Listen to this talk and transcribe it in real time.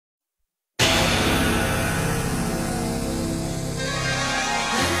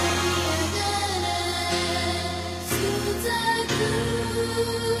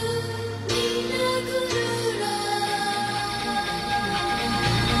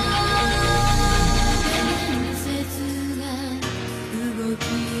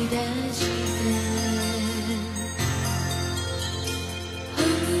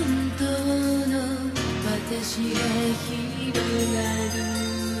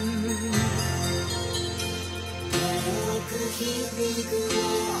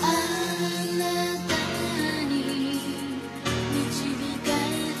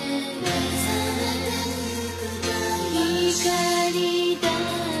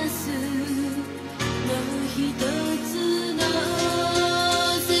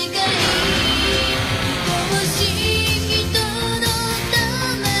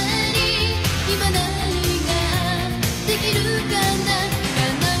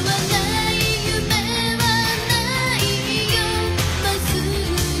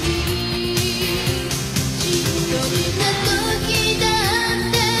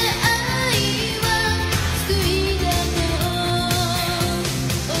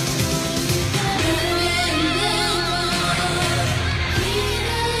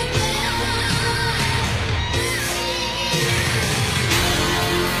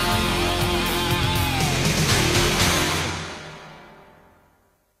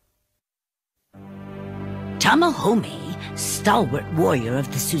Tamahome, stalwart warrior of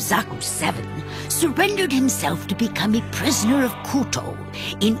the Suzaku Seven, surrendered himself to become a prisoner of Kuto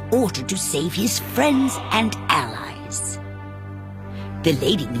in order to save his friends and allies. The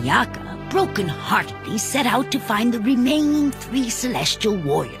Lady Miyaka broken-heartedly set out to find the remaining 3 celestial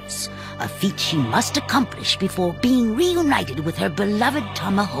warriors, a feat she must accomplish before being reunited with her beloved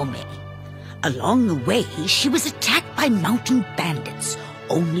Tamahome. Along the way, she was attacked by mountain bandits,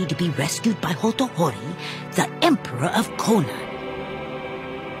 only to be rescued by Hotohori, the Emperor of Konan.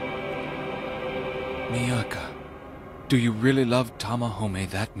 Miyaka, do you really love Tamahome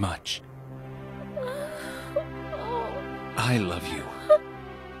that much? I love you,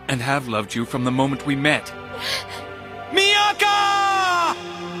 and have loved you from the moment we met. Miyaka!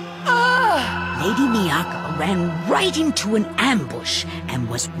 Lady Miyaka ran right into an ambush and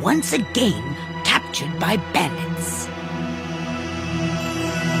was once again captured by bandits.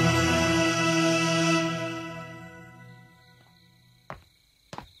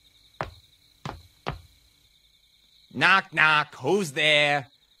 Knock, knock, who's there?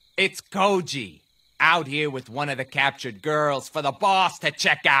 It's Koji, out here with one of the captured girls for the boss to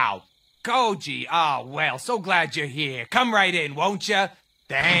check out. Koji, oh, well, so glad you're here. Come right in, won't you?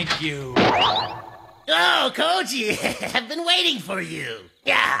 Thank you. Oh, Koji, I've been waiting for you.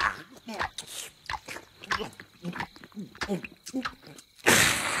 Yeah.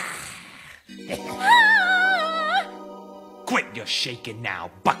 Quit your shaking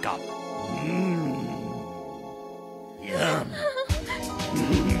now, buck up. Yum.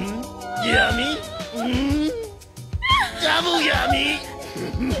 Yummy. Double yummy.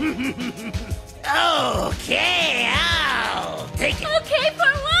 Okay, I'll take it. Okay,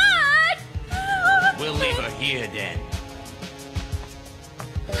 for what? We'll leave her here then.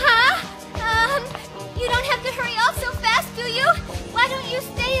 Huh? You don't have to hurry off so fast, do you? Why don't you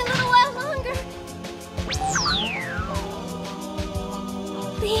stay a little while longer?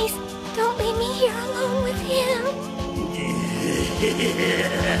 Please, don't leave me here alone with him.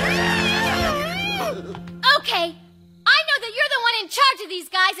 Okay, I know that you're the one in charge of these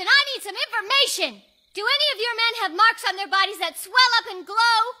guys, and I need some information. Do any of your men have marks on their bodies that swell up and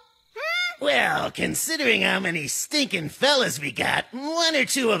glow? Well, considering how many stinking fellas we got, 1 or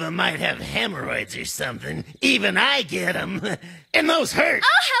 2 of them might have hemorrhoids or something. Even I get them. And those hurt.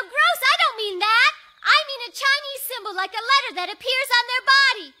 Oh, how gross! I don't mean that! I mean a Chinese symbol like a letter that appears on their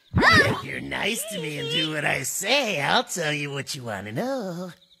body. If you're nice to me and do what I say, I'll tell you what you want to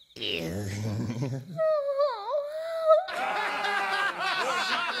know.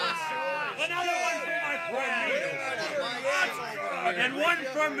 And one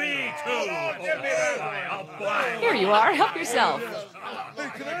for me, too. Here you are. Help yourself.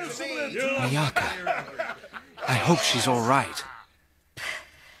 Miyaka, I hope she's all right.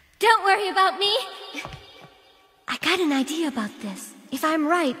 Don't worry about me. I got an idea about this. If I'm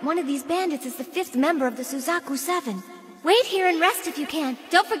right, one of these bandits is the 5th member of the Suzaku Seven. Wait here and rest if you can.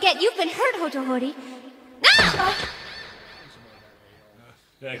 Don't forget you've been hurt, Hotohori. No!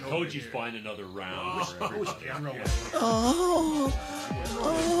 Koji's buying another round.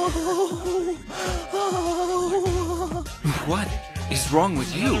 What is wrong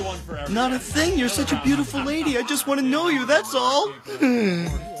with you? Not a thing. You're such a beautiful lady. I just want to know you, that's all.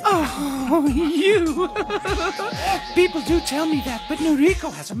 Oh, you. People do tell me that, but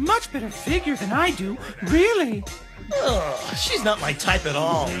Noriko has a much better figure than I do. Really. Oh, she's not my type at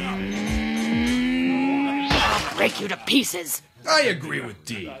all. I'll break you to pieces. I agree with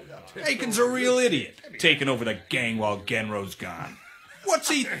D. Aiken's a real idiot, taking over the gang while Genro's gone. What's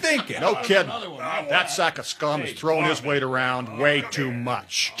he thinking? No kidding. That sack of scum is throwing his weight around way too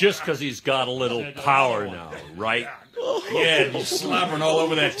much. Just because he's got a little power now, right? Yeah, he's slobbering all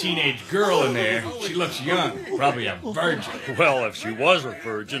over that teenage girl in there. She looks young, probably a virgin. Well, if she was a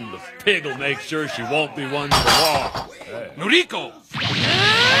virgin, the pig will make sure she won't be one for long. Hey. Noriko!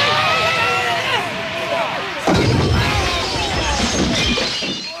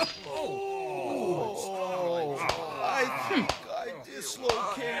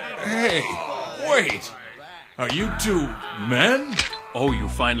 Hey, wait! Are you 2 men? Oh, you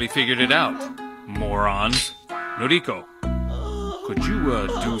finally figured it out. Morons. Noriko, could you,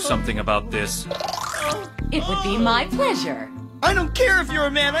 do something about this? It would be my pleasure. I don't care if you're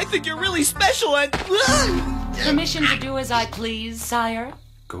a man. I think you're really special and... Permission to do as I please, sire?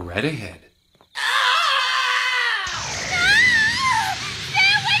 Go right ahead.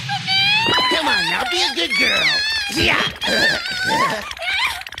 Stay away from me! Come on, now be a good girl. Yeah.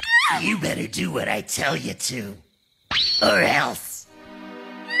 You better do what I tell you to. Or else.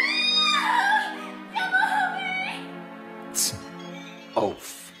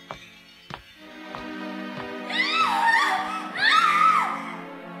 Oaf.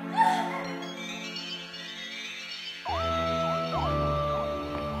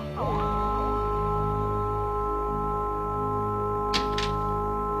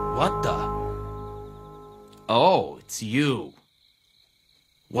 What the? Oh, it's you.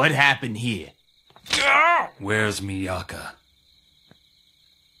 What happened here? Where's Miyaka?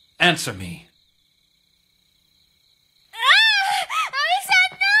 Answer me. I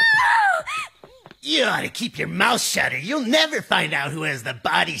said no! You ought to keep your mouth shut or you'll never find out who has the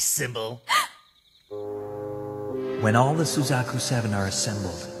body symbol. When all the Suzaku 7 are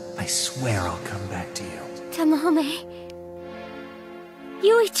assembled, I swear I'll come back to you. Tamahome.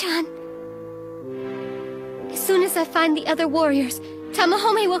 Yui-chan. As soon as I find the other warriors,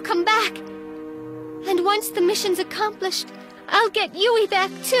 Tamahome will come back. And once the mission's accomplished, I'll get Yui back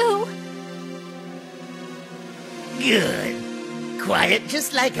too. Good. Quiet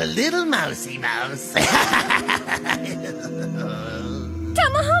just like a little mousy mouse.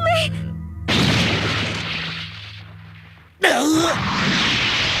 Tamahome!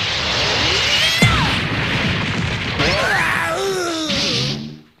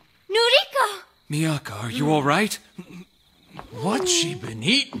 Noriko! Miyaka, are you all right? What's she been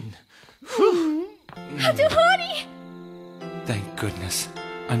eating? Haruhori! Thank goodness.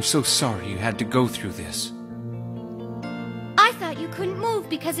 I'm so sorry you had to go through this. I thought you couldn't move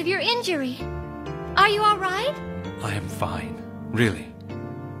because of your injury. Are you all right? I am fine, really.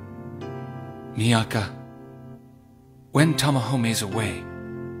 Miyaka, when Tamahome's away,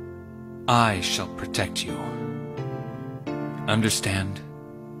 I shall protect you. Understand?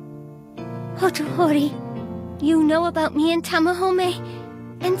 Haruhori, you know about me and Tamahome,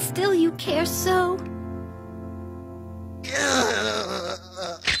 and still you care so.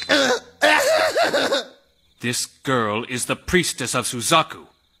 This girl is the priestess of Suzaku.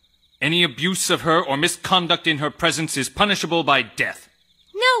 Any abuse of her or misconduct in her presence is punishable by death.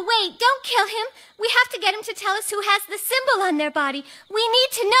 No, wait, don't kill him. We have to get him to tell us who has the symbol on their body. We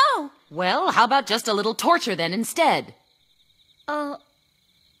need to know. Well, how about just a little torture then instead? Oh.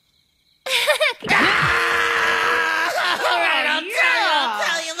 Alright, I'll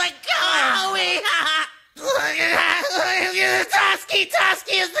tell you, let go, Howie!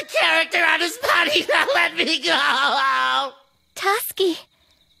 Toski is the character on his body, now let me go! Toski.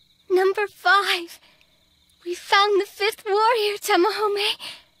 Number 5. We found the 5th warrior, Tamahome.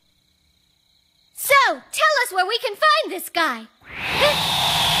 So, tell us where we can find this guy.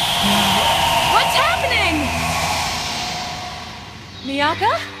 What's happening?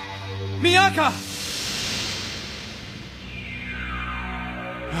 Miyaka? Miyaka!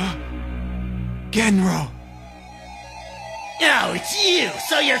 Genro! Oh, it's you!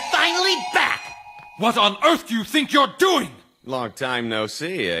 So you're finally back! What on earth do you think you're doing? Long time no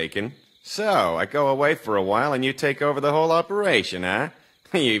see, Aiken. So, I go away for a while and you take over the whole operation, huh?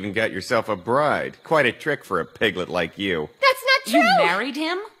 You even got yourself a bride. Quite a trick for a piglet like you. That's not true! You married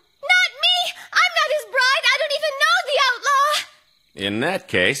him? Not me! I'm not his bride! I don't even know the outlaw! In that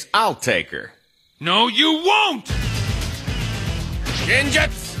case, I'll take her. No, you won't!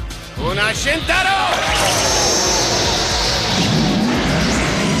 Genjutsu! Una Shintaro!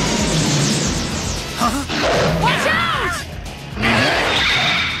 Watch out!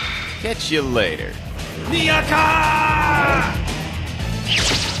 Catch you later. Miyaka!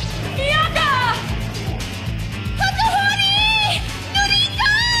 Miyaka! Haruhori!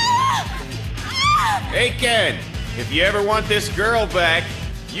 Noriko! Aiken, if you ever want this girl back,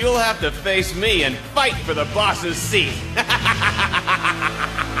 you'll have to face me and fight for the boss's seat.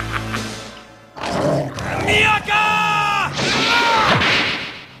 Miyaka!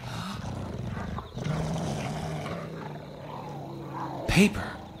 Paper.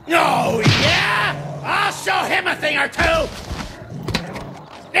 Oh, yeah? I'll show him a thing or two!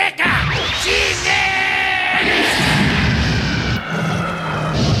 Nika!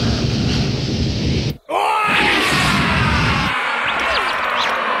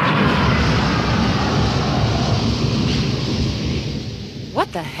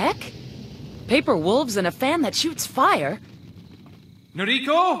 What the heck? Paper wolves and a fan that shoots fire?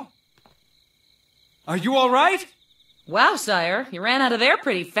 Noriko? Are you all right? Wow, sire, you ran out of there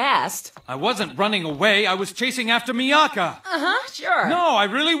pretty fast. I wasn't running away, I was chasing after Miyaka. Uh-huh, sure. No, I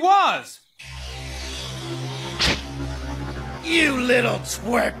really was. You little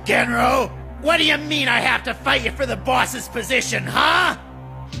twerp, Genro! What do you mean I have to fight you for the boss's position, huh?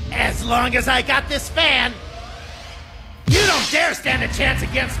 As long as I got this fan, you don't dare stand a chance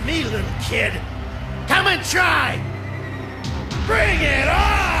against me, little kid! Come and try! Bring it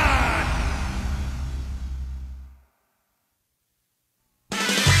on!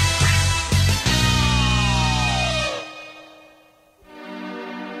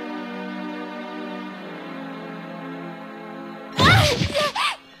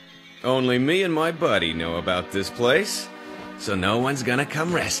 Only me and my buddy know about this place. so no one's gonna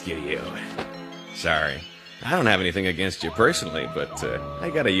come rescue you. Sorry. I don't have anything against you personally, but I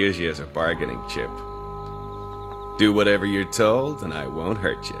gotta use you as a bargaining chip. Do whatever you're told, and I won't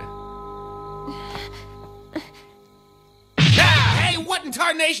hurt you. Hey, what in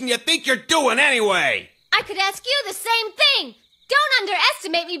tarnation you think you're doing anyway? I could ask you the same thing. Don't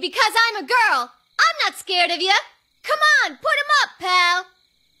underestimate me because I'm a girl. I'm not scared of you. Come on, put 'em up, pal.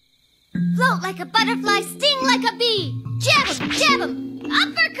 Float like a butterfly, sting like a bee. Jab 'em,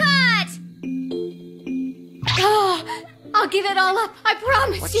 uppercut! Oh, I'll give it all up, I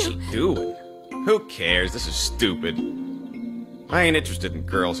promise What's you. she doing? Who cares? This is stupid. I ain't interested in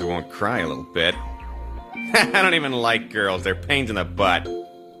girls who won't cry a little bit. I don't even like girls. They're pains in the butt.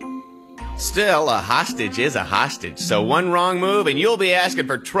 Still, a hostage is a hostage, so one wrong move and you'll be asking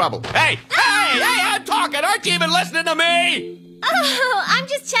for trouble. Hey! I'm talking! Aren't you even listening to me? Oh, I'm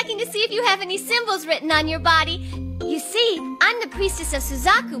just checking to see if you have any symbols written on your body. You see, I'm the priestess of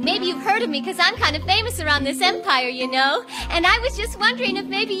Suzaku. Maybe you've heard of me because I'm kind of famous around this empire, you know? And I was just wondering if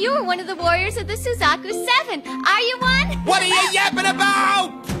maybe you were one of the warriors of the Suzaku 7. Are you one? What are you yapping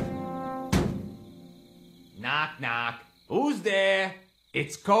about? Knock, knock. Who's there?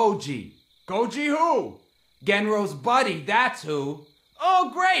 It's Koji. Koji who? Genro's buddy, that's who.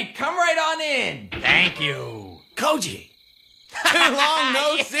 Oh, great. Come right on in. Thank you. Koji! Too long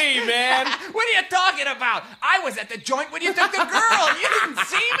no see, man. What are you talking about? I was at the joint when you took the girl. You didn't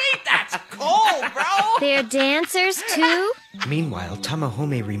see me? That's cold, bro. They're dancers, too? Meanwhile,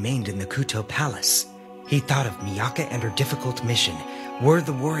 Tamahome remained in the Kuto Palace. He thought of Miyaka and her difficult mission. Were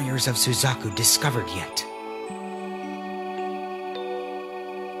the warriors of Suzaku discovered yet?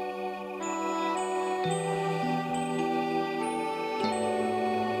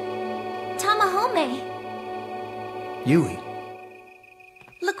 Tamahome, Yui.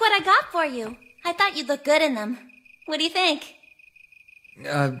 look what I got for you. I thought you'd look good in them. What do you think?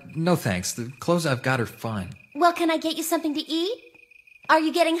 No thanks. The clothes I've got are fine. Well, can I get you something to eat? Are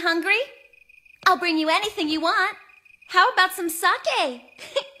you getting hungry? I'll bring you anything you want. How about some sake?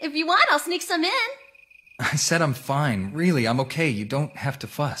 If you want, I'll sneak some in. I said I'm fine. Really, I'm okay. You don't have to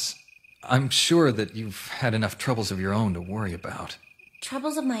fuss. I'm sure that you've had enough troubles of your own to worry about.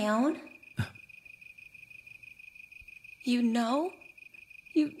 Troubles of my own? You know?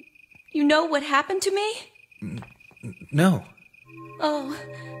 You know what happened to me? No. Oh.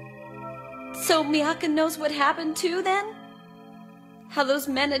 So Miyaka knows what happened too, then? How those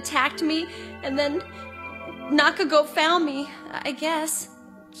men attacked me, and then Nakago found me, I guess.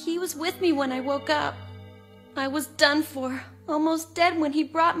 He was with me when I woke up. I was done for, almost dead when he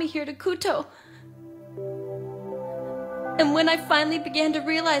brought me here to Kuto. And when I finally began to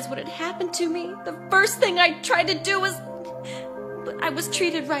realize what had happened to me, the first thing I tried to do was... But I was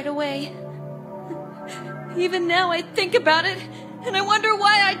treated right away. Even now I think about it, and I wonder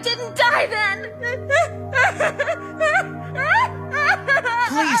why I didn't die then.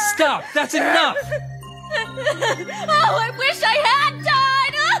 Please stop. That's enough. Oh, I wish I had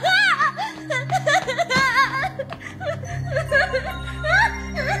died.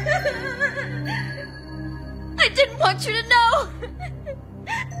 I didn't want you to know.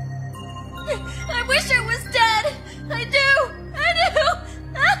 I wish I was dead. I do.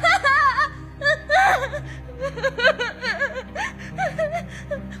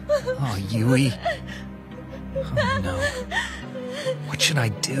 Oh, Yui. Oh, no. What should I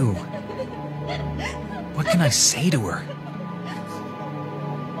do? What can I say to her?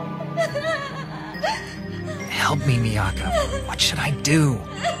 Help me, Miyaka. What should I do?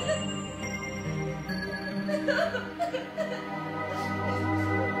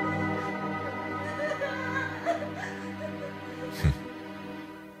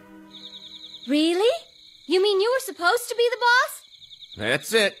 Really? You mean you were supposed to be the boss?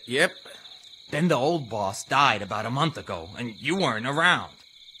 That's it, yep. Then the old boss died about a month ago, and you weren't around.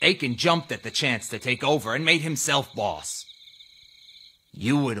 Aiken jumped at the chance to take over and made himself boss.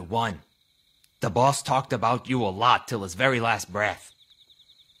 You would have won. The boss talked about you a lot till his very last breath.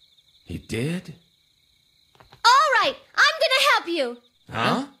 He did? All right, I'm gonna help you.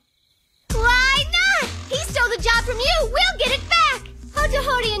 Huh? Why not? He stole the job from you. We'll get it back.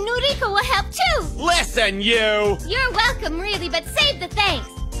 Hotohori and Noriko will help too. Listen, you! You're welcome, really, but save the thanks.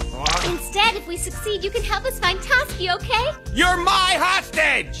 Instead, if we succeed, you can help us find Tatsuki, okay? You're my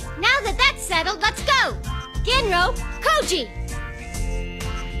hostage! Now that that's settled, let's go. Genro, Koji.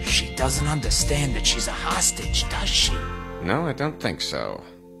 She doesn't understand that she's a hostage, does she? No, I don't think so.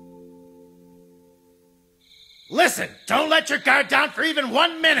 Listen, don't let your guard down for even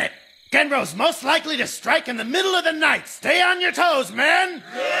 1 minute. Genro's most likely to strike in the middle of the night. Stay on your toes, man!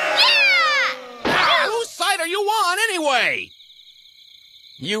 Yeah! Lose sight are you on, anyway?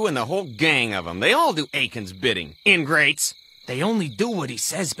 You and the whole gang of them, they all do Aiken's bidding. Ingrates. They only do what he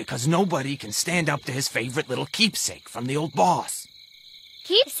says because nobody can stand up to his favorite little keepsake from the old boss.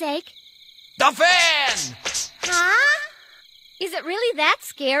 Keepsake? The fan! Huh? Is it really that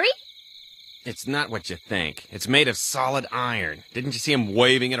scary? It's not what you think. It's made of solid iron. Didn't you see him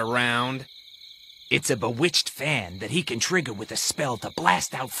waving it around? It's a bewitched fan that he can trigger with a spell to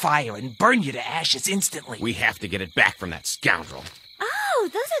blast out fire and burn you to ashes instantly. We have to get it back from that scoundrel. Oh,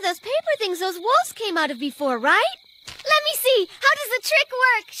 those are those paper things those wolves came out of before, right? Let me see. How does the trick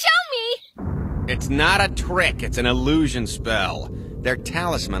work? Show me. It's not a trick. It's an illusion spell. They're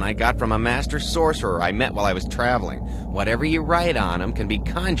talisman I got from a master sorcerer I met while I was traveling. Whatever you write on them can be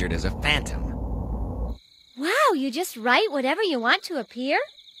conjured as a phantom. Wow, you just write whatever you want to appear?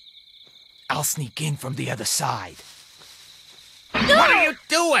 I'll sneak in from the other side. No! What are you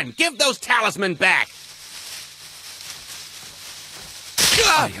doing? Give those talisman back!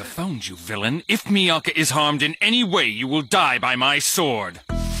 I have found you, villain. If Miyaka is harmed in any way, you will die by my sword.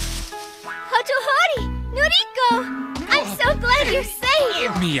 Hotohori! Noriko! I'm so glad you're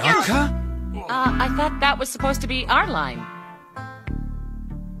safe! Miyaka? I thought that was supposed to be our line.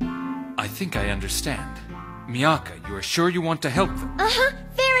 I think I understand. Miyaka, you are sure you want to help them? Uh-huh.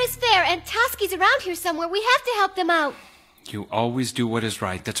 Fair is fair, and Toski's around here somewhere. We have to help them out. You always do what is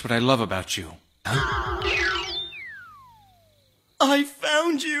right. That's what I love about you. I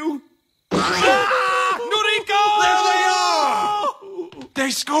found you! Ah! Noriko! There they are! They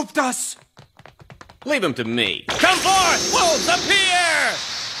scoped us! Leave them to me. Come forth! Wolves, appear!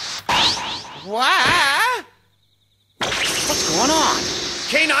 What? What's going on?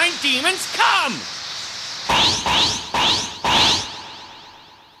 Canine demons, come!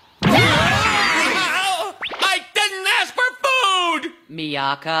 I didn't ask for food!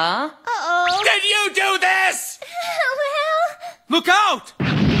 Miyaka? Uh-oh. Did you do this? Well... Look out!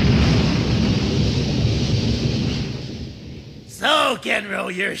 So, Genro,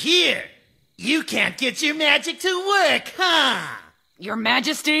 you're here. You can't get your magic to work, huh? Your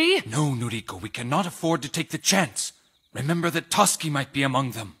Majesty? No, Noriko, we cannot afford to take the chance. Remember that Toski might be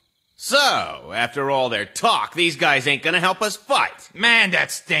among them. So, after all their talk, these guys ain't gonna help us fight. Man,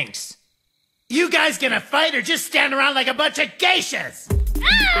 that stinks. You guys gonna fight or just stand around like a bunch of geishas?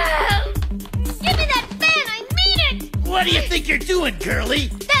 Ah! Give me that fan, I mean it! What do you think you're doing, girlie?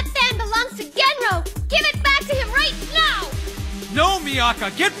 That fan belongs to Genro! Give it back to him right now! No, Miyaka,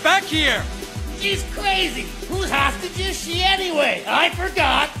 get back here! She's crazy! Whose hostage is she anyway? I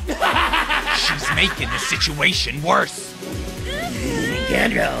forgot! She's making the situation worse.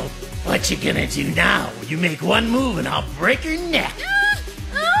 Genro, what you gonna do now? You make one move and I'll break her neck.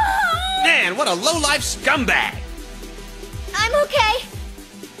 Man, what a low-life scumbag! I'm okay.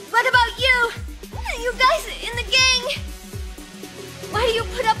 What about you? You guys in the gang? Why do you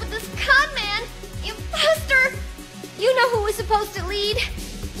put up with this con man? Imposter! You know who was supposed to lead.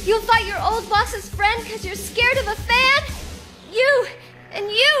 You'll fight your old boss's friend because you're scared of a fan? You!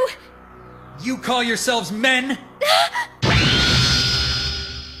 And you! You call yourselves men?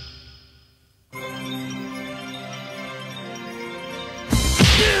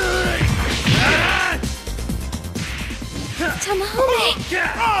 Tamahome!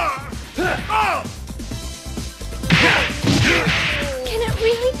 Can it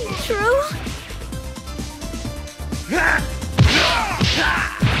really be true?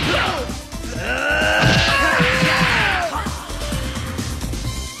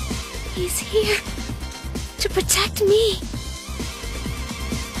 He's here to protect me.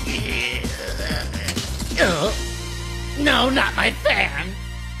 No, not my fan.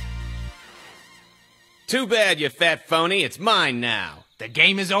 Too bad, you fat phony. It's mine now. The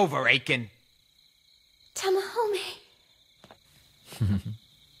game is over, Aiken. Tamahome.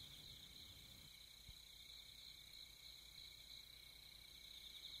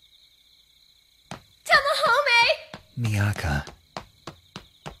 Tamahome! Miyaka.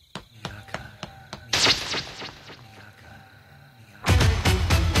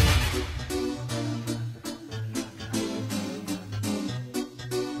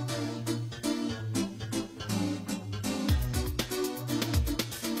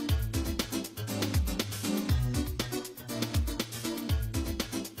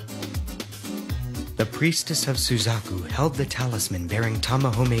 The priestess of Suzaku held the talisman bearing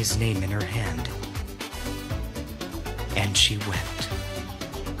Tamahome's name in her hand. And she wept.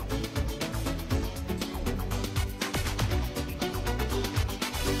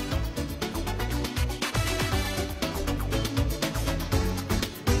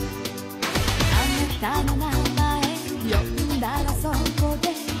 Miyaka!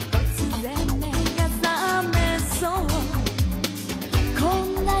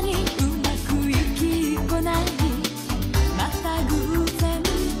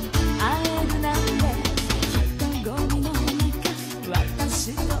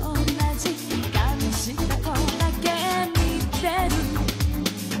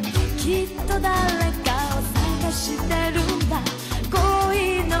 きっと誰かを探してるんだ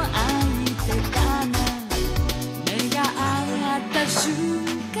恋の相手かな目が合った瞬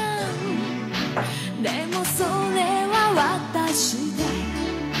間でもそれは私で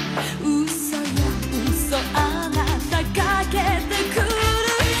嘘よ嘘あなたかけてくる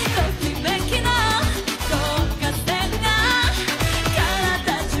ときめきの導火線が体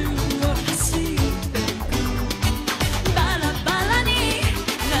中を走ってくバラバラに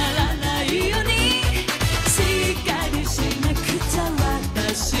ならないようにしっかりしなくちゃ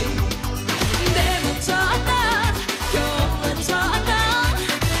私でもちょっと今日はちょっと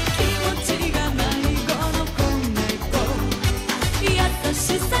気持ちが迷子の子猫優し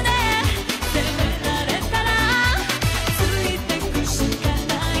さで責められたらついてくしか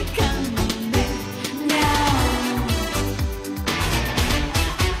ないかもね Now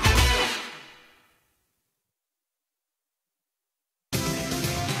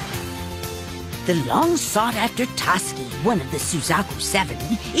The long-sought-after Toski, one of the Suzaku Seven,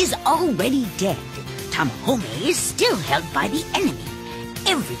 is already dead. Tamahome is still held by the enemy.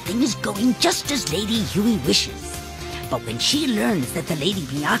 Everything is going just as Lady Yui wishes. But when she learns that the Lady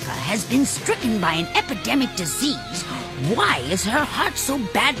Miyaka has been stricken by an epidemic disease, why is her heart so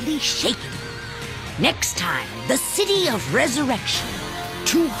badly shaken? Next time, the City of Resurrection.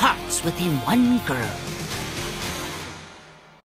 Two hearts within one girl.